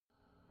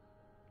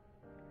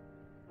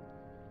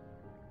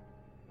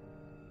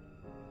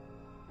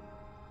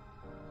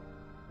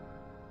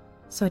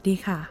สวัสดี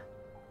ค่ะ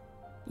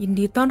ยิน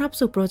ดีต้อนรับ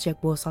สู่โปรเจก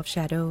ต์ World of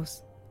Shadows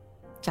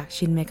จาก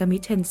ชินเมกามิ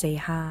เทนเซ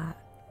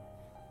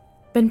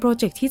5เป็นโปร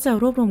เจกต์ที่จะ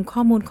รวบรวมข้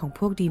อมูลของพ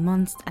วก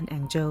Demons and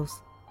Angels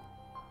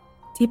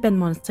ที่เป็น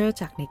มอนสเตอร์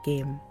จากในเก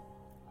ม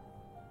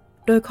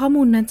โดยข้อ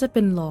มูลนั้นจะเ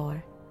ป็นลอ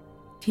ร์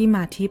ที่ม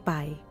าที่ไป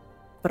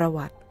ประ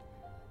วัติ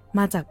ม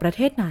าจากประเ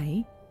ทศไหน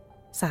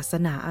ศาส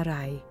นาอะไร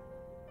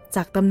จ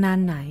ากตำนาน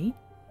ไหน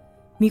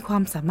มีควา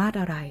มสามารถ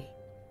อะไร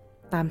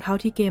ตามเท่า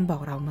ที่เกมบอ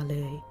กเรามาเล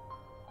ย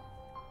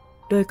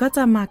โดยก็จ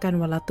ะมากัน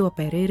วันละตัวไป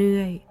เ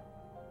รื่อย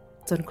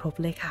ๆจนครบ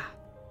เลยค่ะ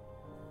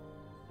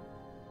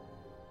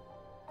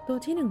ตัว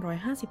ที่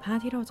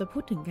155ที่เราจะพู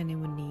ดถึงกันใน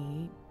วันนี้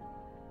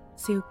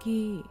ซิล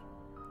กี้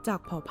จาก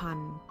เผ่าพัน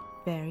ธุ์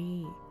แฟ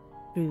รี่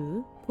หรือ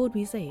พูด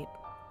วิเศษ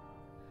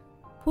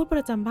พูดป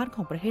ระจำบ้านข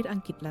องประเทศอั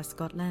งกฤษและส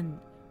กอตแลนด์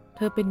เธ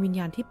อเป็นวิญญ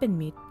าณที่เป็น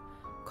มิตร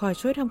คอย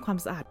ช่วยทำความ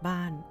สะอาดบ้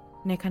าน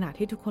ในขณะ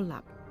ที่ทุกคนห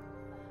ลับ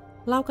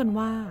เล่ากัน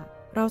ว่า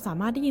เราสา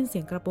มารถได้ยินเสี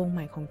ยงกระโปรงให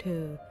ม่ของเธ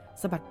อ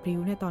สะบัดพลิ้ว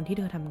ในตอนที่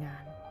เธอทำงา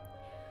น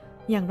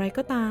อย่างไร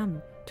ก็ตาม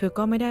เธอ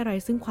ก็ไม่ได้ไร้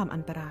ซึ่งความอั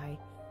นตราย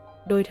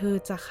โดยเธอ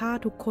จะฆ่า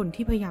ทุกคน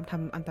ที่พยายามท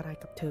ำอันตราย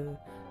กับเธอ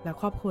และ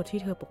ครอบครัวที่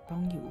เธอปกป้อ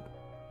งอยู่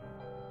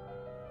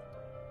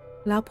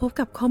แล้วพบ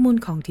กับข้อมูล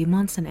ของ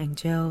Demons and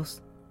Angels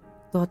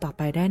ตัวต่อไ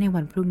ปได้ใน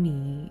วันพรุ่ง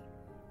นี้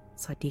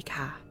สวัสดี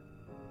ค่ะ